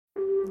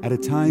At a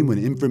time when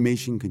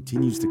information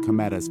continues to come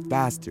at us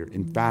faster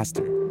and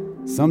faster,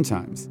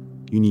 sometimes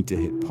you need to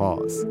hit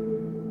pause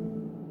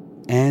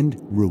and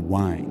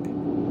rewind.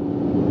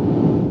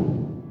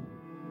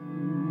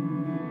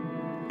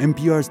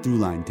 NPR's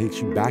Throughline takes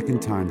you back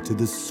in time to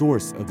the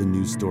source of the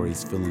news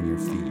stories filling your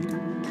feed.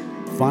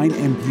 Find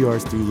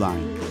NPR's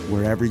Throughline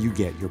wherever you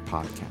get your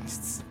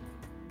podcasts.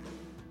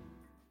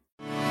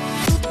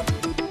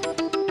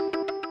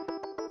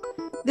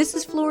 This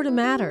is Florida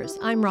Matters.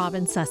 I'm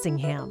Robin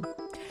Sussingham.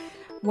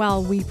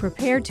 While we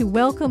prepare to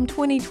welcome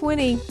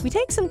 2020, we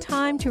take some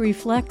time to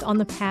reflect on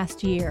the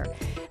past year.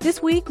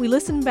 This week, we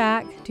listen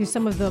back to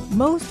some of the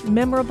most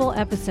memorable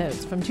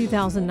episodes from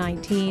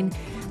 2019.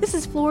 This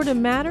is Florida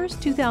Matters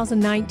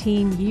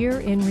 2019 Year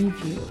in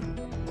Review.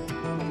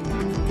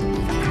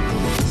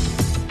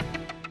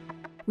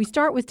 We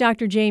start with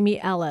Dr.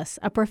 Jamie Ellis,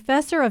 a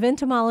professor of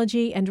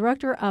entomology and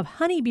director of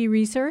honeybee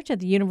research at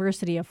the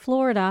University of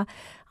Florida.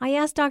 I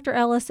asked Dr.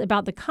 Ellis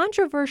about the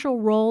controversial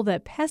role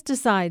that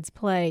pesticides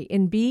play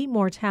in bee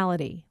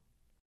mortality.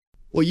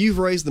 Well, you've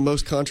raised the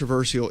most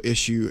controversial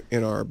issue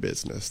in our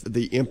business,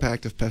 the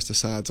impact of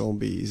pesticides on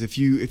bees. If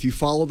you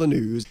follow the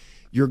news,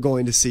 you're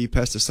going to see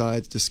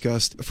pesticides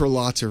discussed for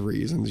lots of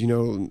reasons.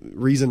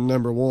 Reason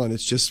number one,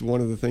 it's just one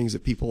of the things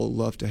that people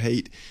love to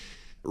hate.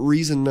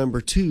 Reason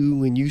number two,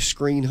 when you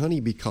screen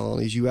honeybee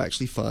colonies, you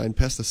actually find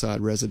pesticide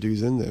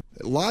residues in them.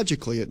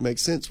 Logically, it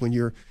makes sense when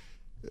you're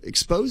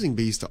exposing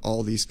bees to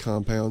all these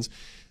compounds,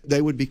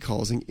 they would be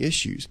causing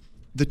issues.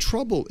 The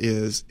trouble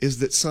is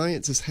that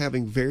science is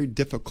having very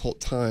difficult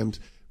times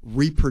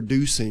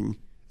reproducing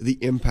the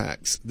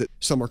impacts that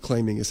some are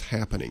claiming is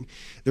happening.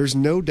 There's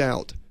no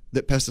doubt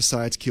that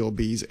pesticides kill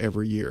bees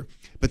every year,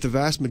 but the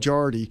vast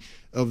majority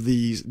of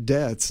these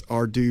deaths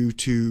are due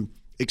to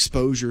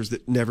exposures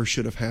that never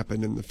should have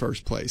happened in the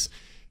first place.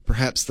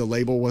 Perhaps the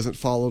label wasn't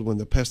followed when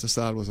the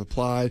pesticide was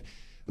applied.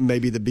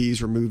 Maybe the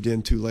bees were moved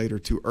in too late or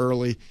too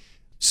early.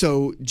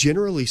 So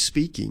generally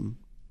speaking,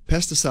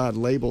 pesticide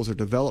labels are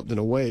developed in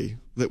a way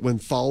that when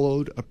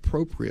followed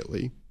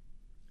appropriately,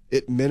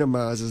 it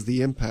minimizes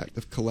the impact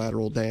of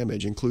collateral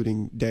damage,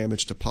 including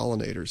damage to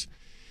pollinators.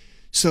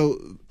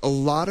 So a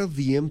lot of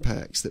the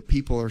impacts that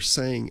people are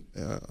saying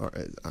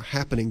are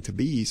happening to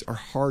bees are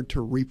hard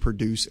to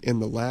reproduce in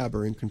the lab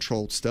or in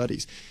controlled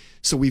studies.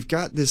 So we've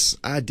got this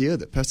idea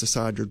that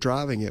pesticides are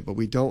driving it, but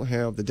we don't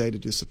have the data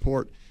to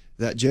support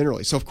that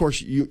generally. So of course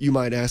you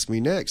might ask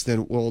me next, then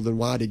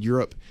why did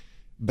Europe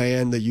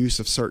ban the use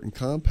of certain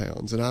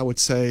compounds? And I would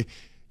say,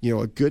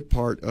 a good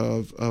part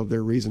of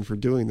their reason for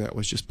doing that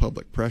was just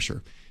public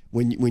pressure.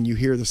 When you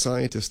hear the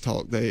scientists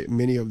talk,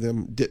 many of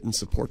them didn't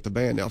support the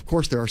ban. Now, of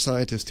course, there are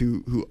scientists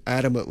who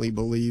adamantly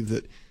believe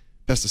that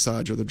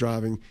pesticides are the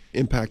driving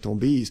impact on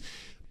bees.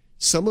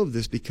 Some of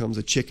this becomes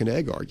a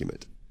chicken-egg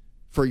argument.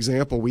 For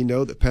example, we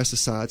know that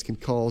pesticides can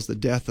cause the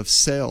death of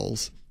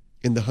cells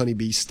in the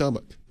honeybee's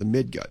stomach, the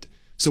midgut.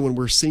 So when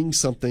we're seeing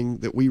something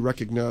that we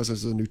recognize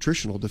as a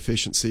nutritional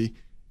deficiency,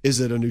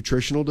 is it a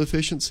nutritional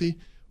deficiency,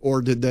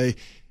 or did they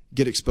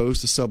get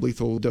exposed to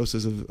sublethal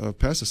doses of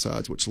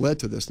pesticides, which led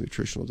to this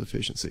nutritional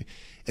deficiency?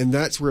 And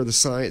that's where the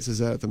science is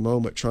at the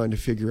moment, trying to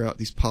figure out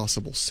these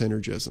possible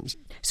synergisms.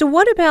 So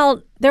what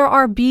about, there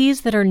are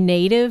bees that are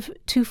native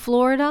to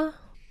Florida?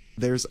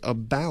 There's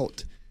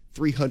about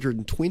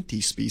 320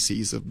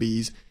 species of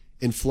bees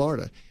in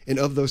Florida. And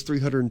of those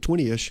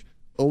 320-ish,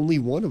 only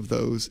one of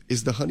those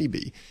is the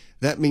honeybee.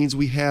 That means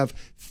we have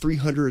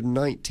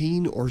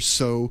 319 or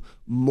so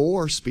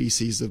more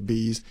species of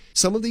bees.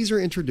 Some of these are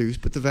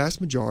introduced, but the vast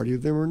majority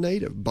of them are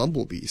native.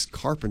 Bumblebees,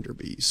 carpenter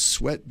bees,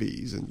 sweat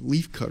bees, and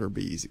leafcutter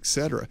bees,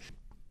 etc.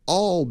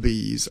 All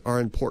bees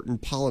are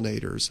important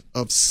pollinators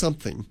of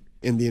something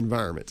in the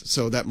environment.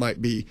 So that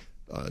might be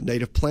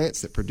native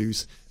plants that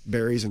produce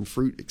berries and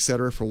fruit,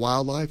 etc. for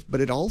wildlife, but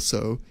it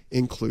also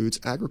includes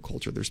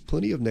agriculture. There's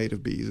plenty of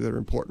native bees that are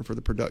important for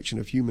the production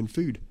of human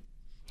food.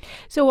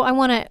 So I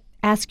want to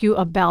ask you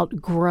about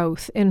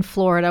growth in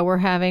Florida. We're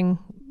having,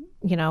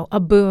 a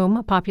boom,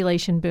 a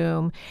population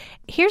boom.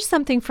 Here's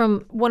something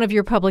from one of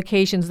your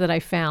publications that I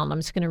found. I'm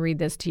just going to read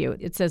this to you.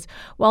 It says,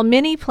 while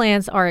many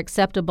plants are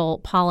acceptable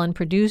pollen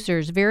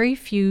producers, very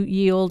few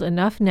yield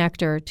enough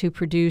nectar to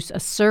produce a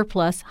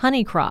surplus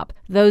honey crop.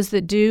 Those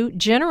that do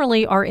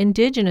generally are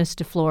indigenous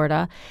to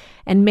Florida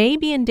and may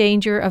be in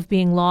danger of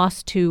being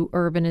lost to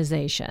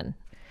urbanization.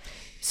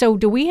 So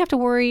do we have to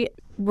worry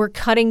we're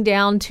cutting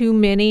down too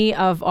many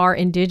of our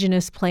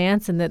indigenous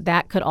plants and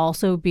that could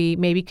also be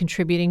maybe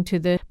contributing to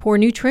the poor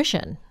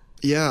nutrition?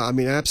 Yeah,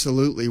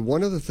 absolutely.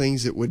 One of the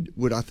things that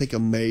would I think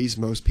amaze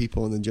most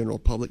people in the general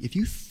public, if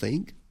you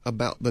think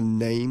about the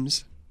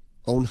names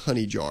on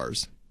honey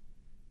jars,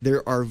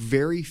 there are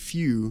very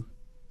few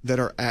that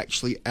are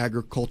actually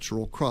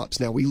agricultural crops.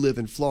 Now, we live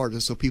in Florida,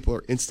 so people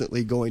are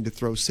instantly going to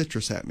throw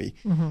citrus at me,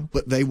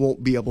 but they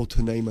won't be able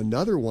to name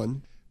another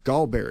one.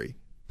 Gallberry,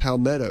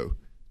 palmetto,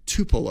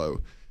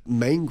 tupelo,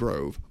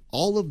 mangrove,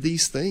 all of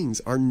these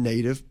things are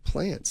native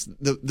plants.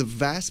 The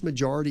vast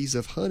majorities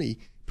of honey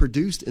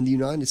produced in the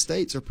United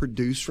States are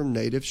produced from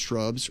native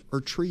shrubs or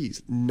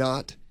trees,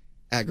 not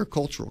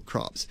agricultural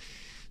crops.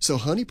 So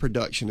honey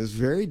production is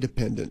very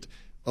dependent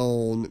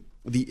on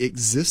the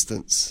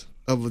existence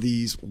of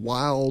these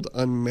wild,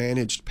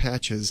 unmanaged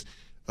patches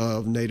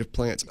of native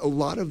plants. A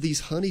lot of these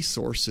honey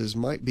sources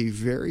might be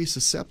very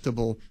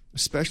susceptible,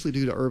 especially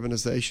due to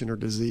urbanization or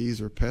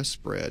disease or pest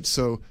spread.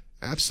 So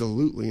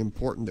absolutely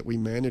important that we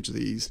manage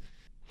these.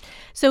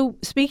 So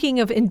speaking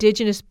of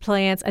indigenous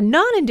plants and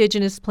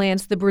non-indigenous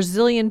plants, the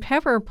Brazilian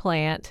pepper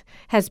plant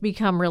has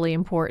become really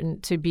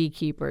important to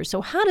beekeepers.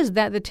 So how does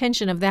the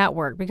tension of that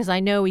work? Because I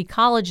know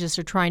ecologists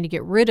are trying to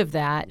get rid of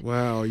that.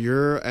 Wow,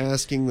 you're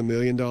asking the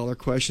million-dollar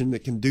question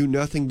that can do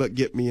nothing but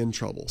get me in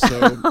trouble.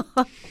 So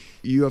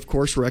you, of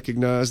course,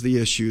 recognize the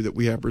issue that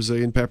we have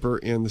Brazilian pepper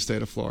in the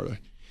state of Florida.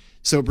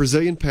 So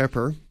Brazilian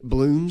pepper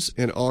blooms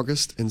in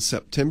August and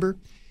September.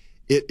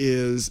 It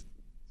is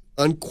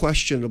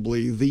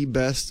unquestionably the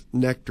best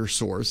nectar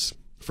source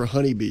for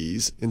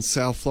honeybees in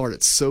South Florida.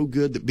 It's so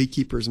good that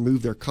beekeepers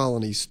move their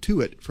colonies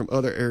to it from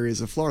other areas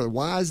of Florida.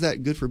 Why is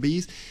that good for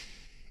bees?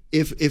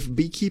 If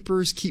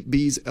beekeepers keep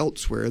bees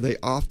elsewhere, they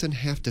often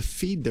have to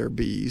feed their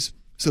bees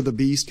so the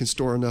bees can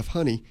store enough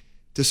honey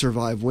to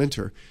survive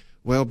winter.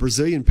 Well,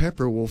 Brazilian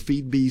pepper will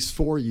feed bees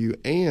for you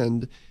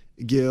and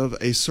give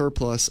a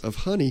surplus of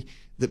honey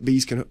that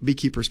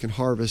beekeepers can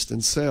harvest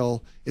and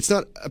sell. It's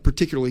not a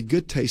particularly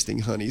good tasting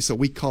honey, so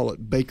we call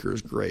it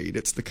baker's grade.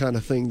 It's the kind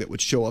of thing that would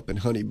show up in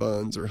honey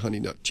buns or honey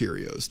nut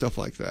Cheerios, stuff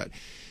like that.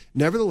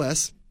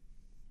 Nevertheless,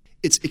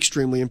 it's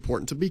extremely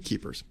important to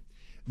beekeepers.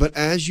 But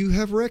as you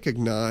have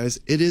recognized,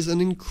 it is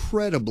an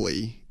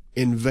incredibly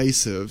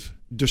invasive,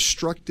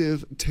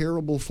 destructive,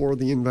 terrible for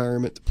the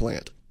environment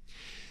plant.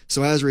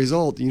 So as a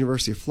result, the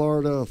University of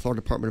Florida,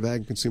 Florida Department of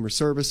Ag and Consumer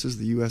Services,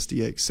 the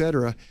USDA,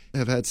 etc.,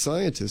 have had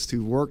scientists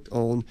who worked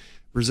on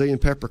Brazilian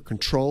pepper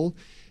control.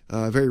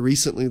 Very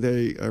recently,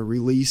 they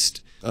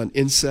released an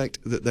insect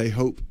that they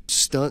hope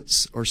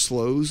stunts or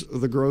slows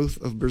the growth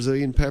of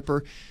Brazilian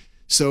pepper.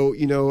 So,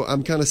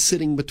 I'm kind of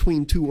sitting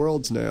between two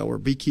worlds now where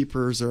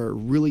beekeepers are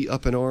really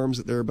up in arms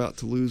that they're about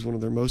to lose one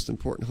of their most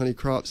important honey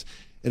crops.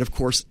 And, of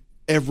course,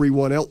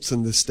 everyone else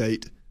in the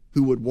state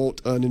who would want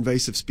an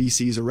invasive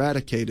species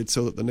eradicated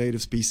so that the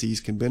native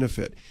species can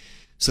benefit.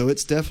 So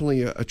it's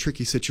definitely a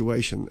tricky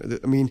situation.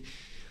 I mean,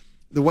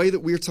 the way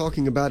that we're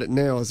talking about it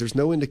now is there's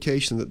no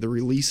indication that the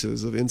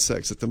releases of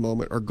insects at the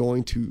moment are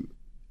going to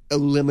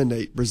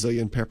eliminate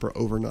Brazilian pepper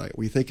overnight.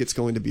 We think it's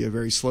going to be a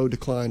very slow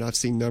decline. I've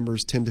seen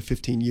numbers 10 to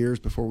 15 years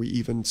before we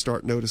even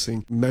start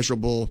noticing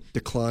measurable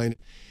decline.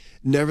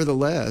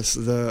 Nevertheless,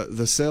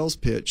 the sales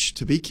pitch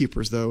to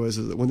beekeepers, though, is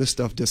that when this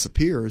stuff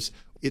disappears,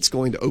 it's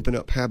going to open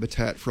up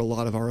habitat for a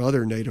lot of our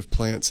other native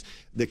plants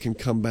that can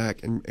come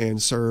back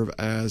and serve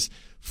as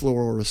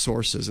floral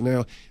resources.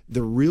 Now,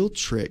 the real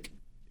trick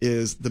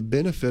is the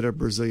benefit of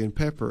Brazilian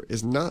pepper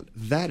is not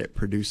that it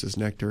produces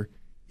nectar,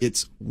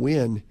 it's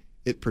when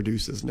it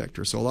produces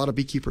nectar. So a lot of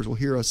beekeepers will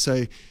hear us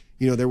say,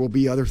 there will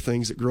be other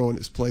things that grow in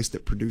its place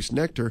that produce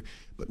nectar,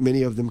 but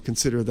many of them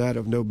consider that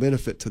of no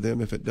benefit to them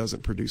if it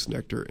doesn't produce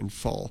nectar in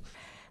fall.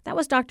 That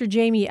was Dr.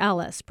 Jamie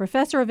Ellis,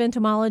 professor of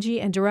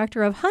entomology and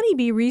director of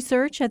honeybee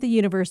research at the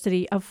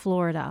University of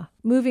Florida.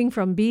 Moving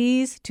from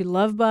bees to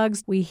love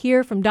bugs, we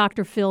hear from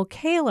Dr. Phil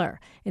Kaler,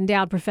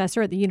 endowed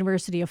professor at the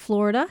University of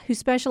Florida, who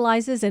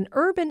specializes in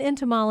urban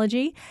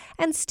entomology,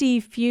 and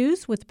Steve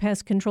Fuse with the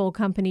pest control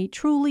company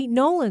Truly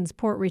Nolan's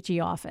Port Richey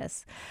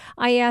office.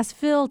 I asked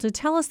Phil to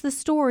tell us the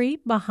story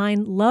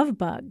behind love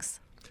bugs.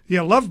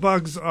 Yeah, love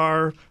bugs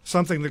are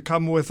something that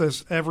come with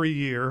us every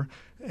year.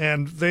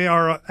 And they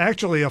are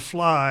actually a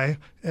fly,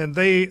 and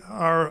they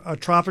are a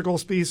tropical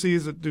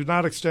species that do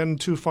not extend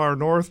too far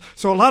north.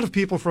 So a lot of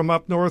people from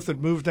up north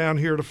that move down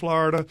here to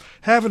Florida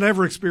haven't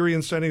ever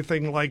experienced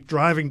anything like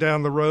driving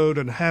down the road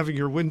and having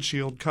your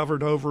windshield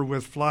covered over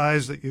with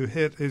flies that you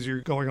hit as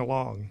you're going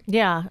along.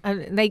 Yeah,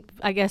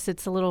 I guess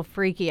it's a little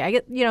freaky.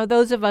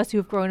 Those of us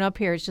who've grown up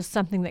here, it's just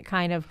something that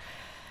kind of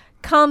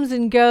comes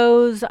and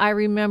goes. I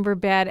remember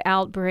bad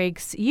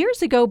outbreaks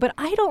years ago, but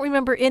I don't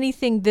remember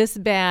anything this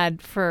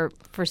bad for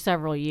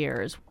several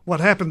years. What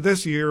happened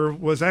this year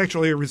was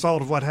actually a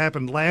result of what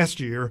happened last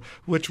year,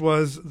 which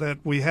was that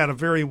we had a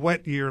very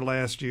wet year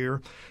last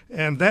year,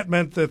 and that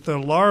meant that the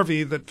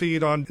larvae that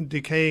feed on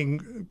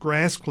decaying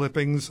grass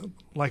clippings,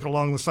 like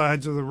along the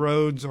sides of the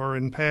roads or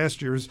in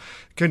pastures,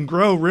 can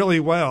grow really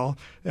well.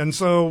 And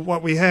so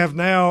what we have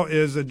now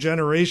is a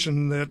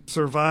generation that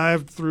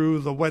survived through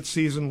the wet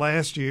season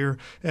last year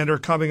and are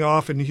coming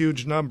off in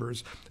huge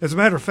numbers. As a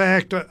matter of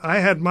fact, I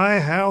had my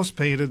house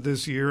painted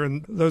this year,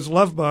 and those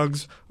love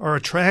bugs are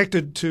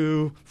attracted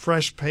to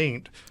fresh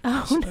paint.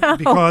 Oh, no.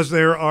 Because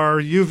there are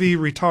UV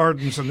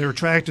retardants, and they're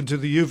attracted to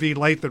the UV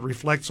light that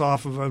reflects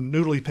off of a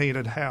newly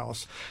painted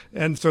house.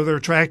 And so they're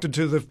attracted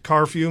to the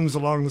car fumes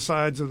along the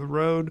sides of the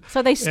road.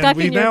 So they stuck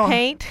in your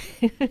paint?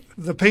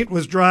 The paint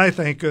was dry,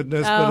 thank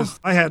goodness, Oh. but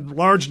I had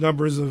large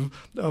numbers of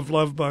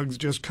love bugs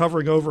just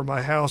covering over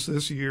my house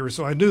this year,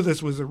 so I knew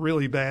this was a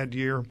really bad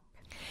year.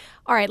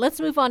 All right, let's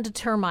move on to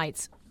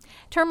termites.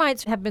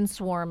 Termites have been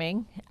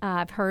swarming.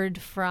 I've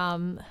heard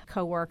from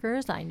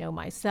coworkers. I know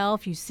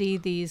myself. You see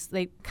these,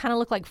 they kind of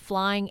look like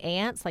flying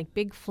ants, like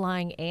big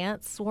flying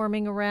ants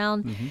swarming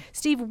around. Mm-hmm.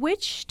 Steve,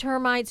 which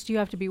termites do you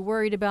have to be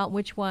worried about?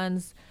 Which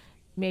ones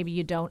maybe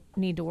you don't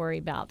need to worry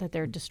about that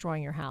they're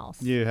destroying your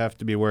house? You have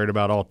to be worried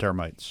about all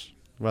termites,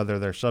 whether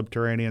they're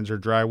subterraneans or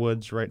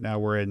drywoods. Right now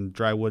we're in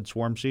drywood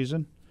swarm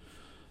season.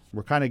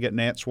 We're kind of getting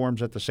ant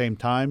swarms at the same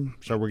time,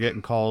 so we're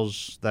getting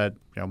calls that,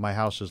 my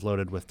house is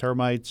loaded with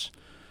termites.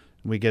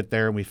 We get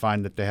there and we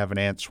find that they have an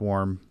ant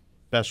swarm.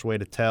 Best way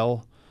to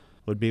tell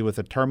would be with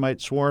a termite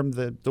swarm.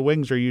 The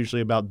wings are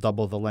usually about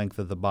double the length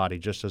of the body,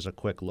 just as a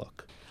quick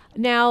look.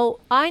 Now,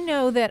 I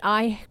know that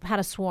I had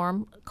a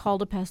swarm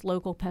called a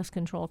local pest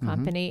control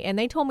company, and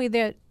they told me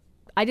that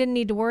I didn't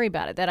need to worry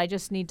about it, that I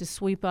just need to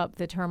sweep up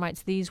the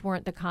termites. These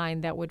weren't the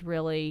kind that would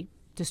really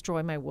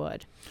destroy my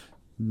wood.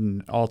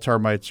 All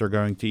termites are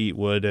going to eat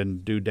wood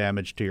and do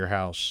damage to your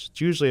house.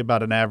 It's usually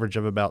about an average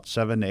of about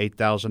 $7,000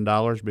 to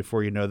 $8,000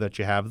 before you know that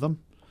you have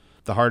them.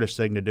 The hardest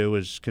thing to do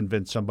is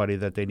convince somebody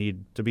that they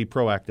need to be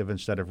proactive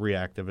instead of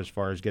reactive as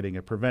far as getting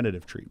a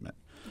preventative treatment.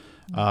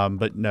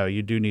 But no,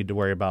 you do need to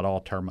worry about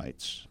all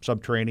termites.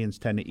 Subterraneans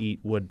tend to eat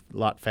wood a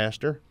lot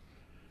faster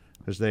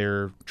because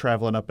they're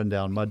traveling up and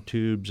down mud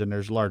tubes and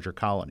there's larger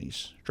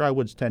colonies.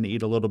 Drywoods tend to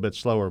eat a little bit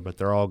slower, but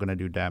they're all going to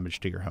do damage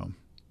to your home.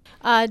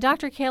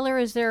 Dr. Kaler,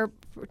 is there a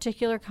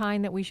particular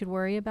kind that we should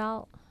worry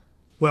about?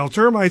 Well,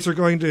 termites are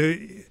going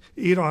to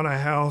eat on a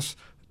house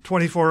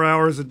 24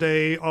 hours a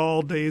day,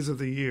 all days of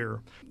the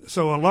year.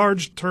 So a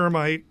large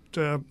termite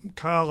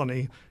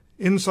colony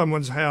in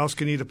someone's house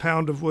can eat a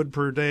pound of wood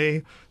per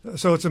day.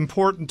 So it's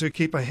important to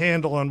keep a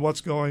handle on what's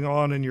going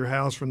on in your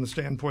house from the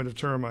standpoint of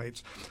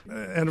termites.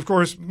 And of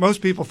course,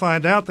 most people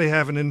find out they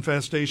have an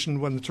infestation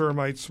when the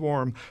termites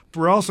swarm.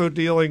 We're also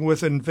dealing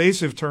with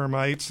invasive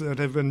termites that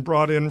have been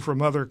brought in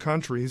from other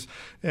countries.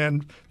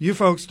 And you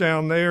folks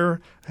down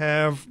there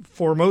have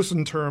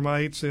Formosan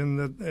termites in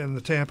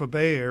the Tampa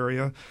Bay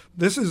area.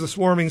 This is a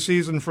swarming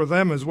season for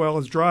them as well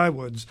as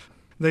drywoods.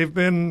 They've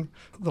been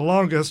the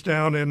longest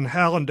down in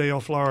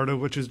Hallandale, Florida,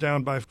 which is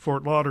down by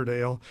Fort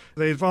Lauderdale.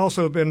 They've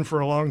also been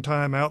for a long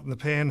time out in the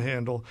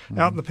Panhandle. Mm-hmm.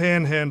 Out in the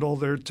Panhandle,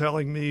 they're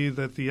telling me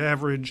that the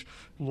average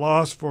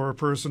loss for a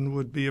person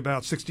would be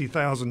about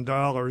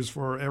 $60,000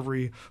 for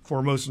every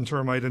Formosan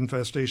termite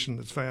infestation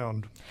that's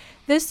found.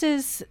 This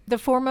is the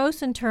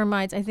Formosan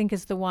termites, I think,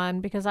 is the one,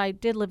 because I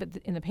did live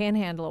in the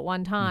Panhandle at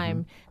one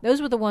time. Mm-hmm.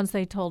 Those were the ones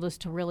they told us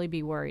to really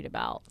be worried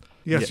about.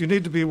 Yes, you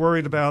need to be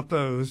worried about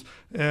those.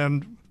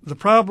 And the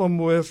problem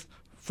with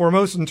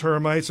Formosan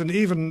termites and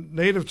even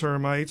native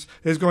termites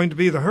is going to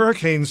be the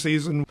hurricane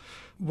season.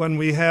 When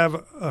we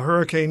have a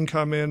hurricane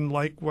come in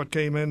like what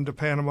came into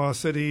Panama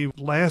City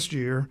last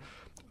year,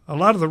 a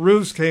lot of the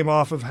roofs came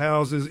off of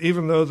houses,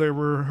 even though there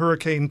were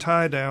hurricane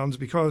tie-downs,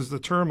 because the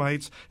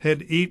termites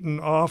had eaten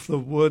off the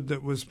wood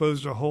that was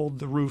supposed to hold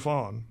the roof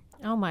on.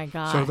 Oh, my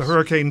gosh. So the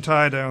hurricane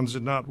tie-downs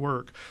did not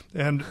work.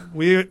 And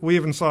we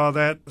even saw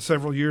that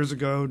several years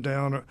ago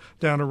down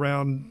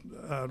around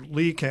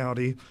Lee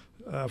County,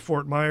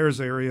 Fort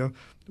Myers area,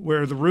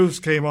 where the roofs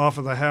came off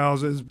of the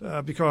houses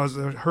because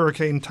the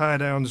hurricane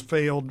tie-downs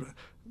failed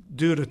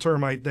due to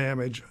termite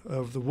damage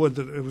of the wood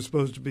that it was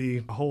supposed to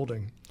be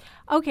holding.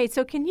 Okay,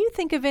 so can you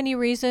think of any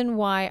reason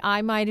why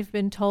I might have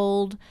been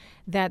told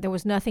that there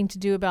was nothing to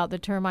do about the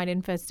termite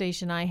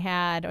infestation I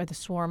had or the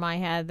swarm I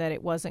had, that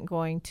it wasn't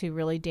going to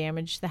really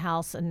damage the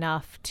house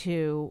enough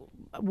to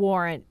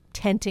warrant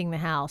tenting the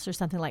house or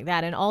something like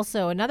that? And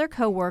also another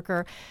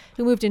coworker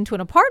who moved into an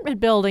apartment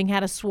building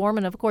had a swarm,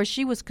 and of course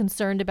she was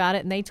concerned about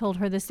it, and they told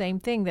her the same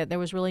thing, that there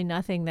was really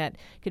nothing that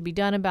could be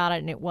done about it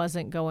and it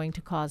wasn't going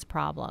to cause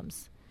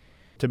problems.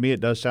 To me,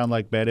 it does sound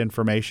like bad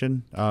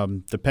information.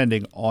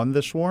 Depending on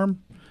the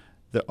swarm,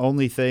 the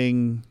only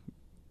thing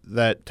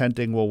that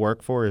tenting will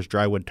work for is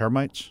drywood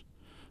termites.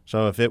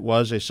 So if it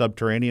was a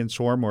subterranean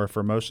swarm or a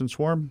Formosan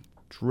swarm,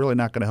 it's really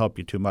not going to help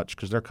you too much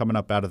because they're coming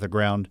up out of the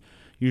ground,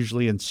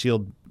 usually in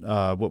sealed,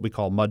 what we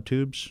call mud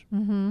tubes.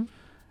 Mm-hmm.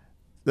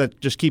 That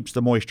just keeps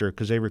the moisture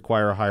because they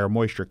require a higher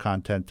moisture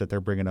content that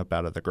they're bringing up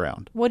out of the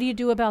ground. What do you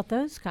do about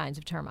those kinds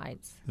of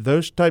termites?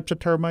 Those types of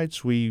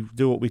termites, we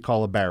do what we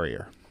call a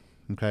barrier.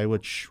 Okay,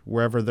 which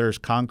wherever there's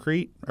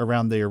concrete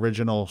around the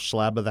original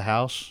slab of the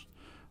house,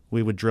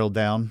 we would drill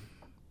down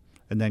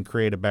and then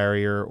create a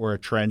barrier or a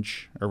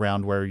trench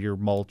around where your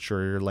mulch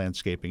or your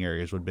landscaping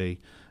areas would be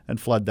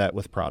and flood that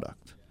with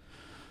product.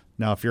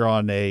 Now, if you're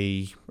on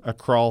a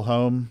crawl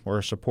home or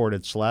a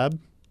supported slab,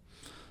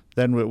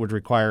 then it would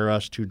require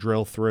us to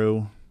drill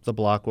through the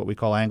block, what we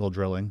call angle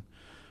drilling,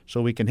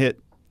 so we can hit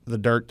the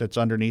dirt that's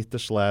underneath the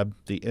slab,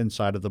 the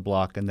inside of the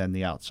block, and then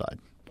the outside.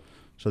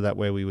 So that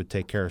way we would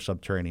take care of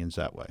subterraneans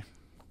that way.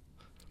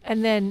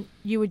 And then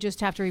you would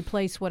just have to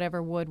replace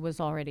whatever wood was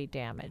already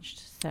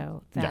damaged.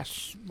 So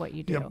that's what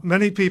you do. Yeah,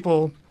 many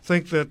people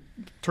think that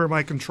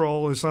termite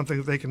control is something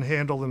that they can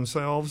handle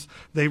themselves.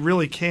 They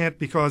really can't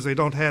because they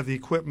don't have the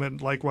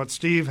equipment like what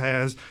Steve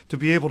has to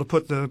be able to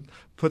put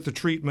the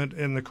treatment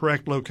in the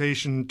correct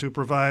location to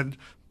provide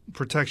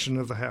protection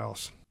of the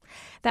house.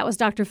 That was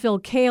Dr. Phil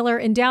Kaler,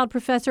 endowed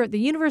professor at the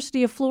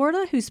University of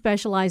Florida who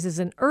specializes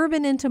in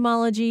urban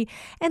entomology,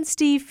 and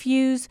Steve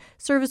Fuse,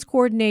 service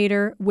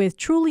coordinator with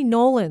Truly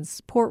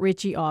Nolan's Port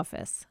Richey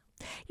office.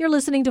 You're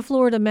listening to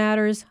Florida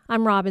Matters.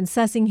 I'm Robin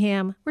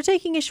Sussingham. We're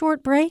taking a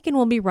short break and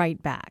we'll be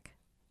right back.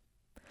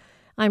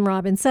 I'm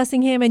Robin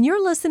Sussingham, and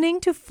you're listening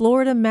to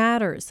Florida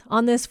Matters.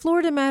 On this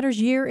Florida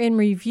Matters Year in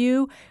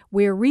Review,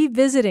 we're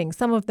revisiting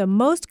some of the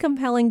most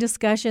compelling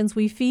discussions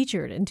we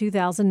featured in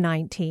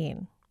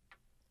 2019.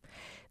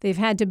 They've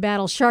had to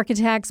battle shark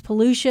attacks,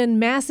 pollution,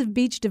 massive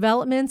beach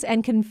developments,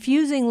 and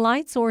confusing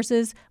light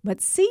sources, but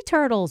sea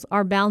turtles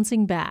are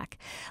bouncing back.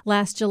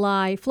 Last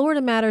July,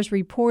 Florida Matters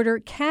reporter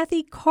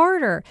Kathy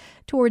Carter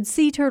toured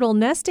sea turtle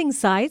nesting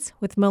sites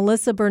with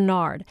Melissa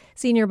Bernard,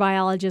 senior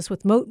biologist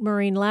with Mote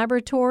Marine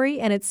Laboratory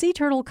and its Sea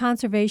Turtle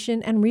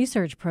Conservation and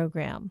Research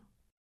Program.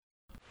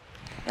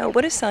 Now,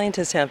 what do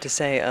scientists have to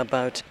say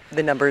about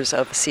the numbers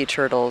of sea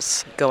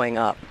turtles going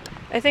up?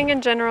 I think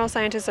in general,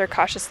 scientists are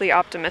cautiously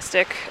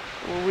optimistic.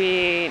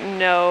 We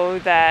know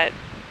that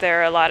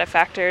there are a lot of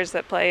factors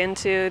that play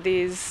into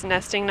these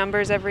nesting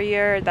numbers every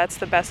year. That's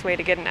the best way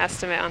to get an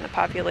estimate on the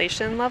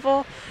population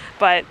level,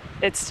 but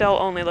it's still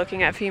only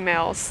looking at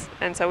females,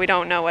 and so we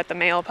don't know what the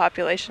male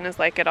population is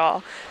like at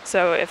all.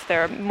 So if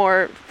there are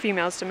more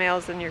females to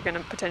males, then you're going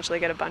to potentially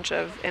get a bunch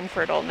of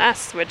infertile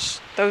nests, which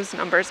those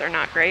numbers are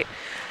not great.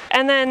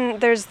 And then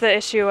there's the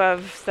issue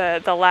of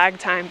the lag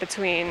time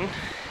between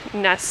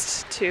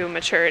nest to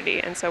maturity,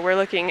 and so we're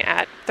looking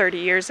at 30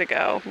 years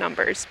ago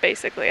numbers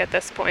basically at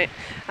this point,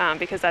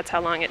 because that's how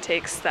long it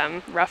takes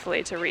them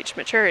roughly to reach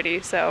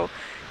maturity. So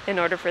in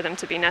order for them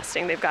to be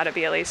nesting, they've got to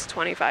be at least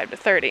 25 to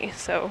 30.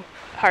 So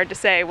hard to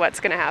say what's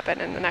going to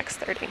happen in the next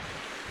 30.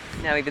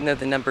 Now, even though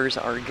the numbers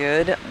are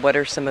good, what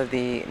are some of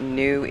the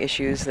new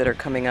issues that are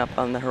coming up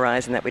on the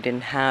horizon that we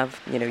didn't have,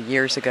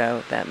 years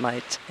ago that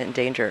might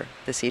endanger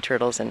the sea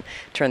turtles and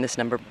turn this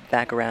number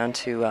back around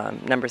to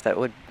numbers that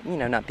would,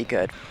 not be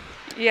good?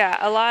 Yeah,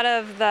 a lot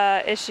of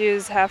the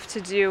issues have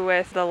to do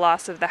with the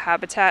loss of the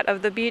habitat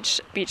of the beach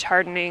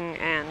hardening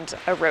and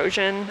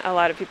erosion. A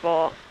lot of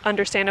people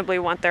understandably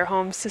want their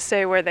homes to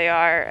stay where they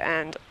are,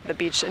 and the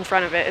beach in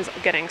front of it is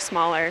getting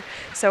smaller.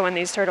 So when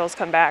these turtles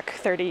come back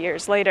 30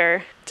 years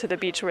later to the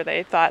beach where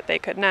they thought they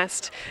could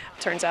nest,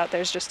 turns out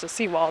there's just a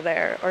seawall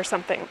there or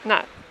something.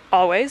 Not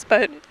always,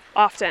 but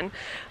often.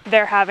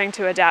 They're having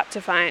to adapt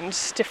to find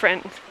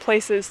different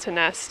places to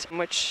nest,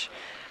 which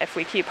if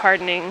we keep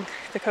hardening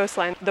the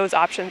coastline, those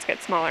options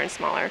get smaller and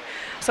smaller.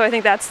 So I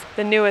think that's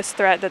the newest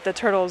threat that the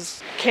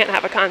turtles can't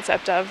have a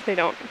concept of. They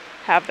don't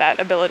have that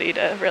ability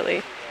to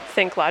really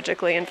think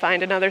logically and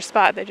find another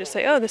spot. They just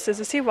say, oh, this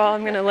is a seawall,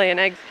 I'm going to lay an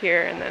egg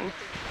here, and then,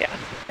 yeah.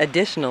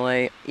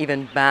 Additionally,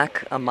 even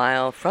back a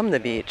mile from the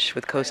beach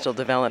with coastal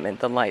development,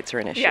 the lights are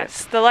an issue.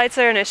 Yes, the lights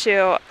are an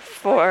issue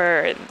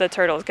for the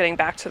turtles getting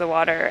back to the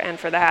water and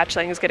for the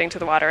hatchlings getting to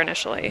the water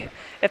initially.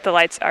 If the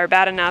lights are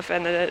bad enough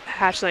and the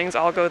hatchlings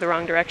all go the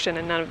wrong direction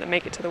and none of them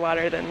make it to the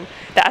water, then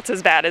that's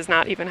as bad as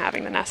not even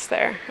having the nest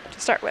there to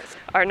start with.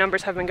 Our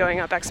numbers have been going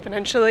up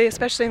exponentially,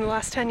 especially in the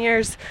last 10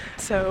 years.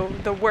 So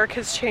the work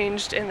has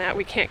changed in that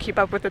we can't keep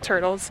up with the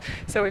turtles.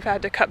 So we've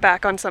had to cut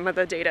back on some of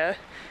the data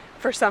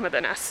for some of the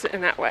nests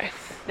in that way.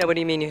 Now, what do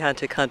you mean you had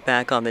to cut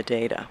back on the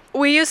data?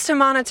 We used to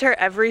monitor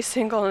every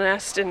single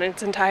nest in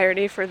its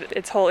entirety for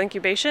its whole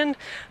incubation,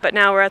 but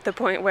now we're at the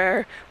point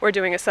where we're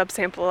doing a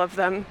subsample of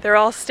them. They're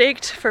all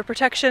staked for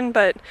protection,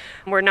 but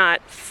we're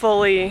not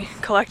fully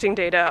collecting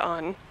data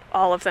on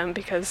all of them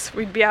because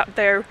we'd be out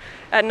there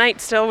at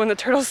night still when the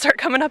turtles start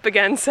coming up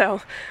again,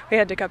 so we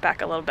had to cut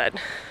back a little bit.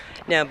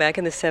 Now, back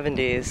in the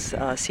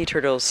 70s, sea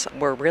turtles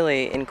were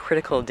really in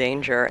critical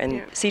danger,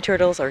 and sea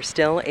turtles are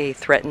still a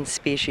threatened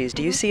species.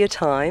 Do you see a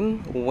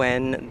time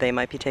when they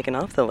might be taken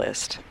off the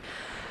list?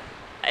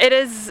 It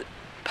is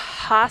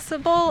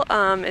possible.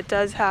 It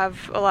does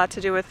have a lot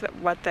to do with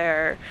what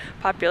their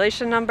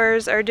population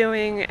numbers are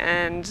doing,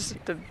 and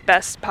the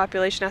best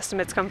population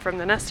estimates come from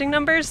the nesting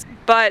numbers.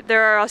 But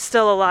there are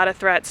still a lot of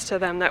threats to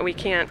them that we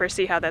can't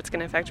foresee how that's going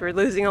to affect. We're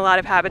losing a lot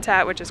of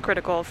habitat, which is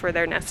critical for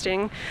their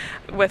nesting.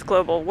 With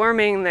global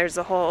warming, there's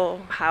a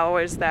whole, how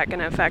is that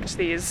going to affect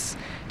these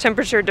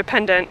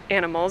temperature-dependent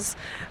animals?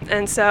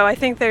 And so I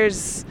think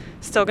there's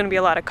still going to be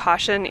a lot of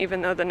caution,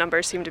 even though the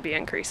numbers seem to be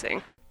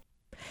increasing.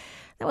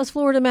 That was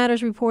Florida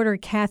Matters reporter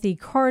Kathy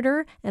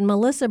Carter and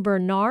Melissa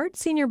Bernard,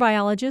 senior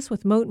biologist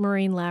with Mote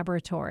Marine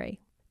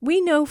Laboratory.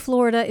 We know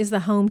Florida is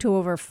the home to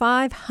over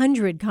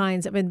 500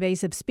 kinds of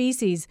invasive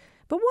species,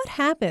 but what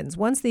happens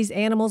once these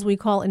animals we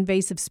call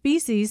invasive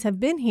species have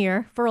been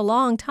here for a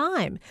long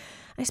time?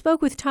 I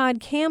spoke with Todd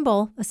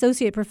Campbell,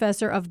 associate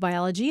professor of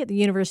biology at the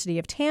University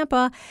of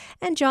Tampa,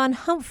 and John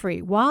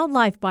Humphrey,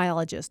 wildlife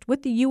biologist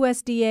with the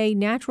USDA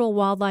Natural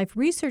Wildlife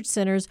Research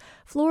Center's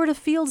Florida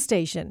Field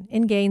Station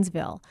in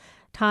Gainesville.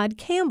 Todd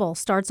Campbell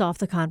starts off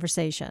the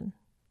conversation.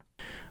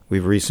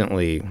 We've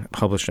recently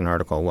published an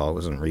article, well, it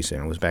wasn't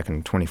recent, it was back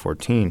in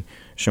 2014,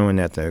 showing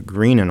that the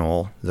green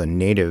anole, the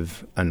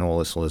native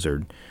anolis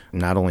lizard,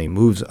 not only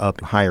moves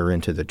up higher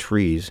into the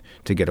trees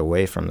to get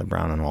away from the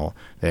brown anole,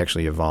 they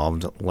actually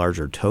evolved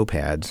larger toe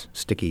pads,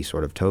 sticky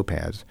sort of toe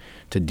pads,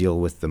 to deal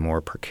with the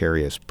more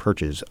precarious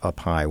perches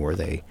up high where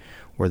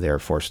they're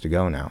forced to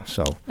go now.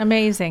 So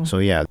amazing. So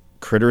yeah,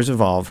 critters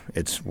evolve.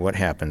 It's what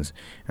happens.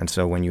 And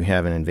so when you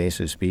have an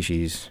invasive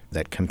species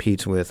that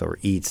competes with or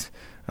eats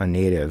a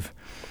native,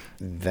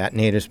 that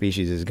native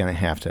species is going to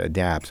have to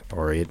adapt,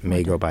 or it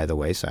may go by the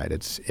wayside.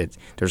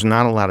 There's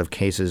not a lot of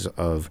cases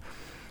of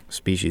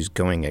species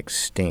going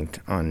extinct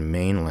on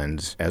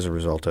mainlands as a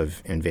result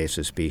of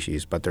invasive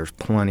species, but there's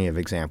plenty of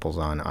examples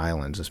on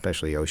islands,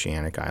 especially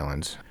oceanic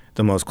islands.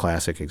 The most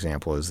classic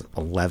example is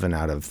 11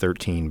 out of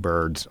 13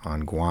 birds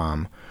on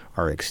Guam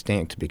are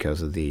extinct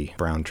because of the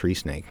brown tree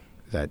snake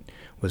that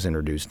was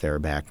introduced there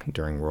back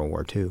during World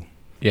War II.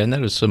 Yeah, and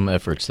that is some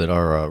efforts that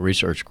our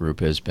research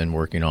group has been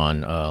working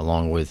on,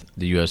 along with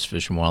the U.S.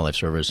 Fish and Wildlife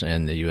Service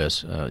and the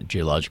U.S.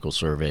 Geological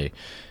Survey,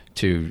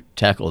 to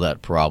tackle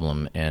that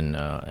problem, and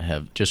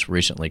have just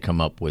recently come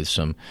up with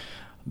some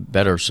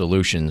better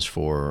solutions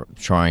for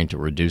trying to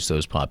reduce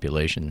those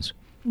populations.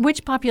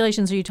 Which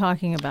populations are you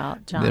talking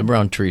about, John? The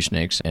brown tree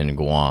snakes in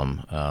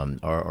Guam.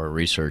 Our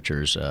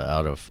researchers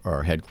out of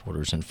our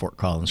headquarters in Fort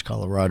Collins,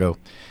 Colorado,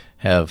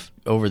 have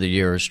over the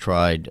years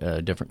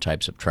tried different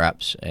types of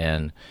traps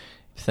and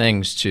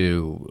things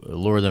to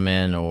lure them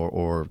in,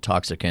 or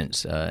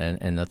toxicants.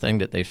 And the thing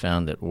that they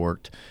found that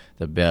worked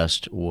the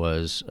best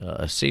was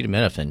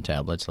acetaminophen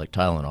tablets, like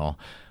Tylenol,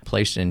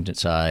 placed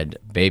inside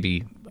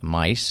baby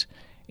mice.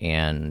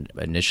 And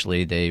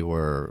initially they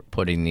were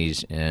putting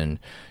these in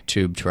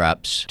tube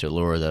traps to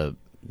lure the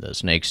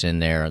snakes in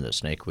there, and the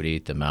snake would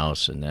eat the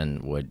mouse and then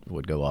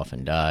would go off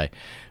and die.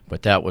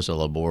 But that was a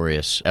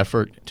laborious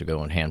effort to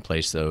go and hand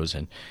place those.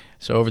 And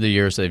so over the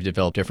years they've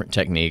developed different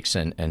techniques,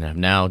 and have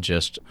now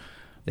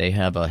they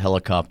have a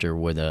helicopter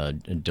with a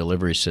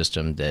delivery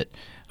system that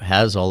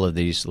has all of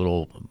these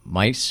little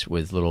mice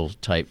with little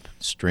type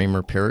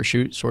streamer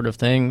parachute sort of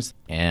things,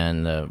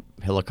 and the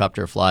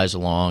helicopter flies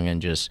along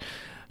and just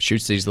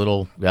shoots these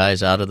little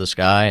guys out of the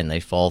sky, and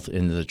they fall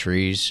into the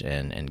trees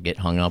and get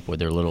hung up with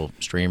their little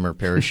streamer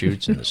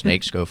parachutes, and the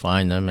snakes go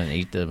find them and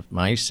eat the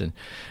mice.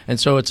 And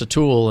so it's a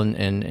tool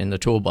in the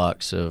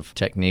toolbox of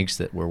techniques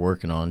that we're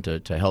working on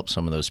to help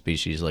some of those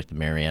species like the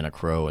Mariana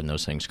crow and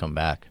those things come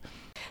back.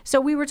 So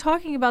we were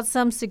talking about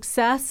some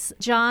success,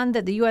 John,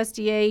 that the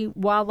USDA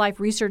Wildlife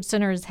Research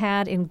Center has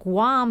had in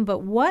Guam, but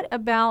what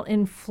about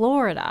in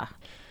Florida?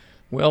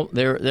 Well,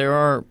 there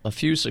are a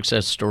few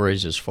success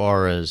stories as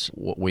far as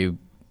what we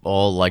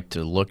all like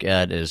to look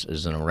at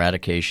as an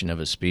eradication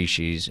of a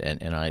species,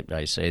 and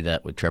I say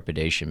that with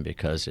trepidation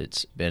because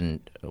it's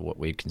been what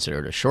we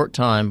considered a short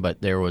time,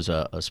 but there was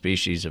a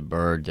species of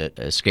bird that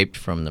escaped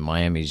from the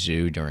Miami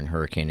Zoo during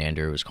Hurricane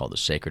Andrew. It was called the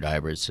sacred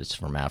ibis. It's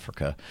from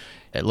Africa.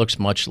 It looks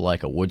much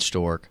like a wood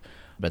stork,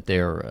 but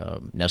they're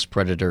nest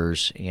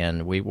predators,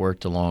 and we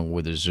worked along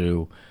with the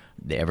zoo,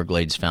 the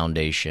Everglades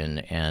Foundation,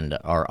 and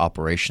our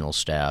operational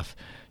staff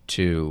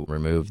to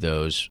remove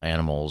those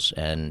animals.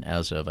 And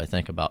as of, I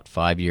think, about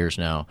 5 years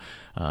now,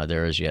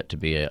 there is yet to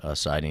be a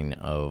sighting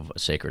of a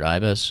sacred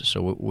ibis.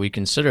 So we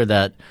consider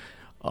that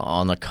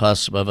on the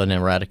cusp of an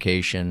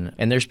eradication.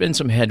 And there's been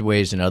some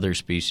headways in other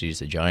species.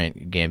 The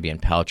giant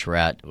Gambian pouch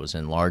rat was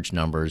in large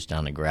numbers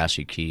down in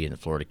Grassy Key in the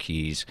Florida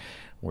Keys,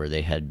 where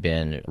they had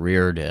been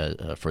reared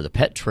for the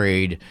pet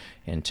trade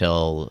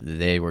until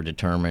they were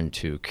determined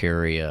to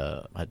carry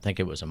I think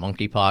it was a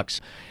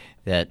monkeypox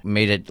that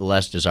made it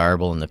less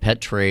desirable in the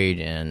pet trade,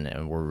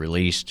 and were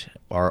released.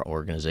 Our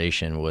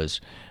organization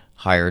was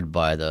hired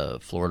by the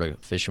Florida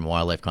Fish and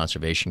Wildlife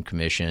Conservation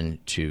Commission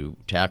to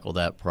tackle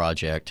that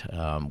project.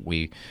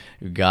 We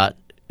got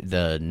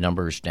the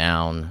numbers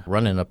down,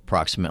 running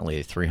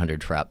approximately 300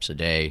 traps a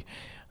day,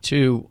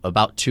 to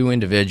about 2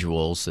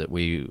 individuals that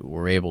we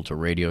were able to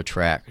radio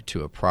track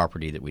to a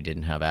property that we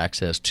didn't have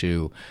access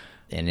to.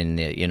 And in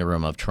the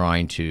interim of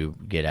trying to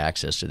get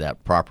access to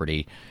that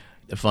property,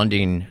 the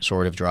funding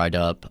sort of dried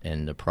up,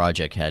 and the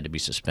project had to be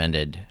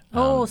suspended.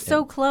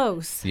 So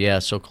close. Yeah,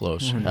 so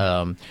close.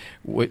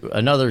 Mm-hmm.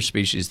 Another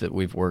species that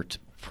we've worked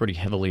pretty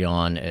heavily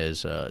on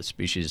is a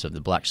species of the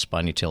black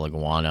spiny-tailed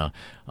iguana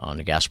on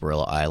the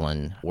Gasparilla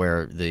Island,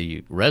 where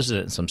the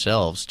residents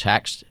themselves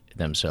taxed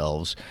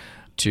themselves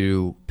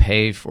to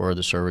pay for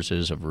the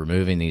services of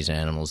removing these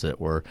animals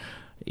that were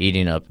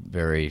eating up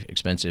very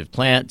expensive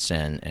plants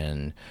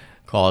and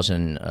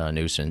causing a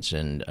nuisance.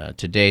 And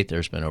to date,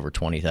 there's been over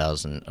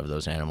 20,000 of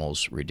those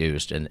animals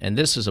reduced. And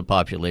this is a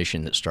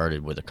population that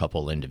started with a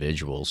couple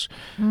individuals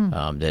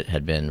that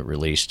had been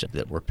released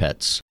that were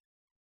pets.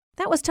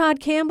 That was Todd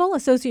Campbell,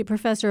 Associate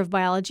Professor of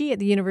Biology at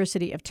the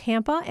University of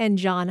Tampa, and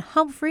John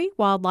Humphrey,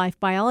 Wildlife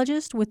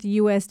Biologist with the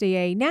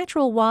USDA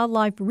Natural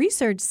Wildlife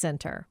Research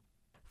Center.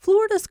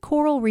 Florida's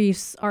coral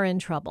reefs are in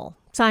trouble.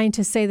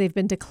 Scientists say they've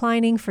been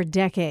declining for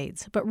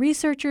decades, but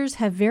researchers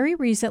have very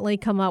recently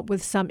come up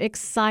with some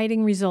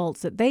exciting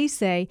results that they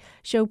say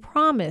show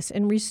promise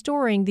in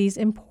restoring these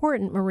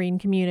important marine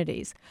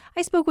communities.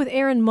 I spoke with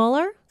Erin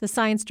Muller, the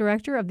science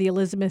director of the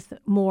Elizabeth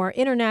Moore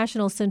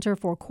International Center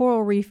for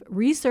Coral Reef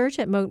Research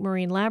at Mote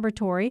Marine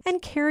Laboratory,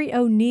 and Carrie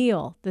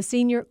O'Neill, the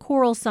senior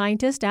coral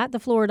scientist at the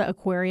Florida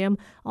Aquarium,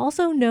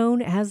 also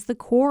known as the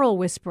Coral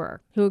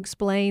Whisperer, who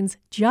explains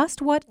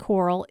just what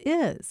coral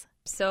is.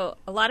 So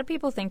a lot of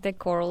people think that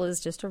coral is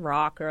just a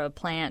rock or a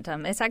plant.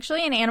 It's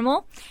actually an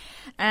animal,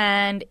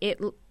 and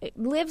it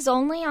lives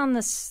only on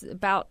this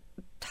about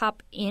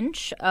top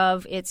inch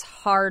of its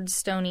hard,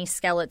 stony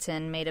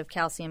skeleton made of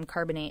calcium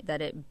carbonate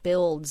that it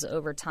builds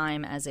over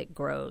time as it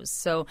grows.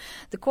 So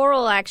the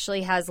coral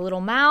actually has little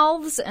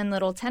mouths and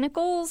little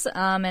tentacles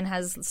and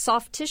has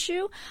soft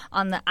tissue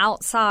on the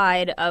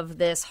outside of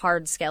this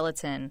hard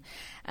skeleton.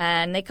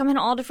 And they come in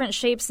all different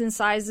shapes and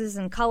sizes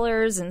and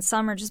colors, and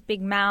some are just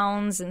big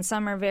mounds, and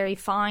some are very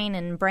fine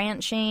and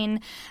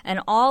branching. And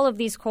all of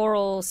these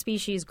coral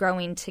species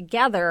growing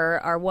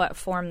together are what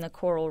form the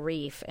coral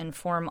reef and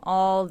form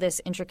all this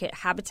intricate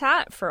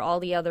habitat for all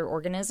the other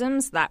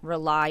organisms that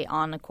rely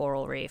on a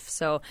coral reef.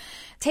 So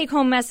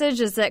take-home message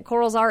is that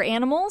corals are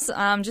animals.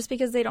 Just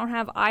because they don't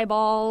have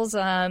eyeballs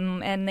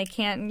and they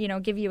can't,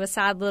 give you a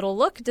sad little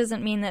look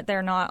doesn't mean that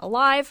they're not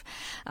alive.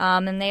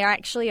 And they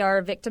actually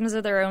are victims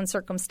of their own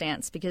circumstances,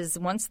 because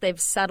once they've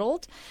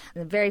settled,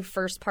 the very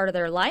first part of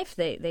their life,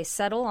 they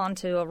settle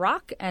onto a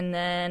rock, and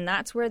then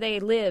that's where they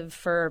live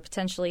for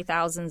potentially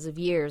thousands of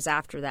years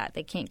after that.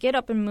 They can't get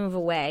up and move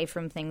away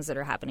from things that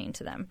are happening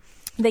to them.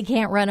 They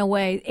can't run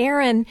away.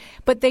 Erin,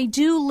 but they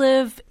do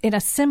live in a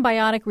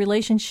symbiotic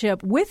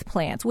relationship with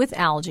plants, with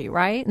algae,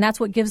 right? And that's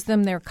what gives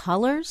them their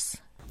colors?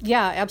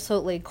 Yeah,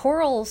 absolutely.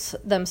 Corals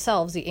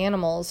themselves, the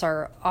animals,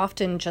 are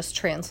often just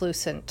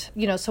translucent.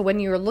 So when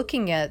you're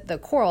looking at the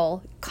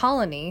coral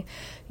colony,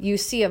 you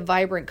see a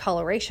vibrant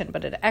coloration,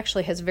 but it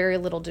actually has very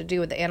little to do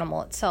with the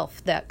animal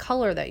itself. That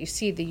color that you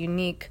see, the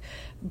unique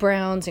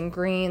browns and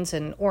greens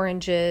and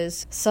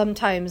oranges,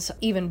 sometimes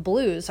even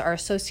blues, are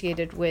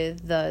associated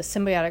with the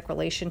symbiotic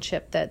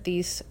relationship that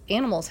these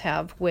animals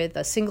have with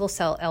a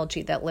single-cell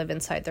algae that live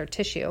inside their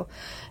tissue.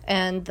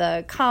 And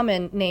the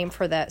common name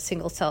for that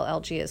single-cell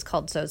algae is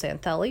called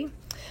zooxanthellae.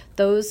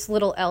 Those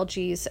little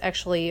algae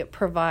actually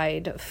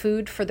provide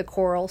food for the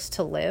corals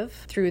to live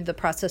through the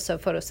process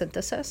of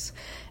photosynthesis.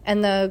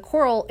 And the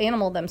coral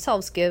animal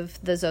themselves give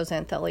the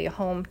zooxanthellae a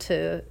home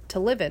to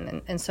live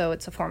in, and so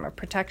it's a form of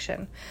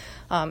protection.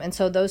 And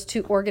so those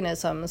two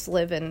organisms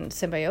live in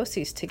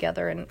symbiosis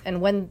together,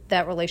 and when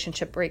that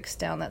relationship breaks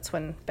down, that's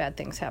when bad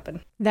things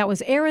happen. That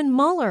was Erin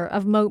Muller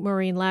of Mote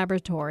Marine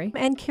Laboratory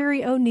and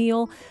Carrie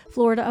O'Neill,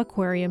 Florida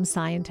Aquarium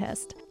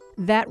scientist.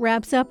 That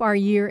wraps up our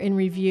year in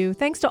review.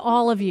 Thanks to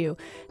all of you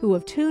who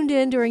have tuned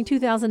in during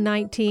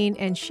 2019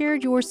 and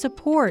shared your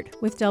support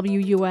with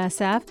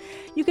WUSF.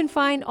 You can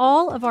find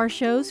all of our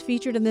shows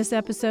featured in this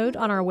episode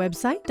on our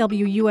website,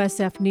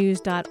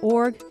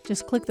 WUSFnews.org.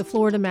 Just click the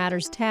Florida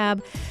Matters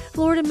tab.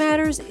 Florida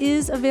Matters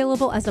is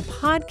available as a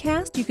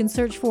podcast. You can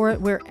search for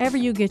it wherever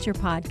you get your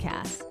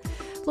podcasts.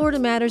 Florida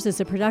Matters is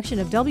a production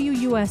of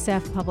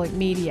WUSF Public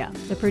Media.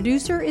 The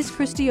producer is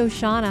Christy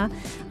Oshana.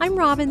 I'm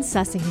Robin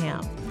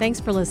Sussingham. Thanks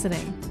for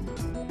listening.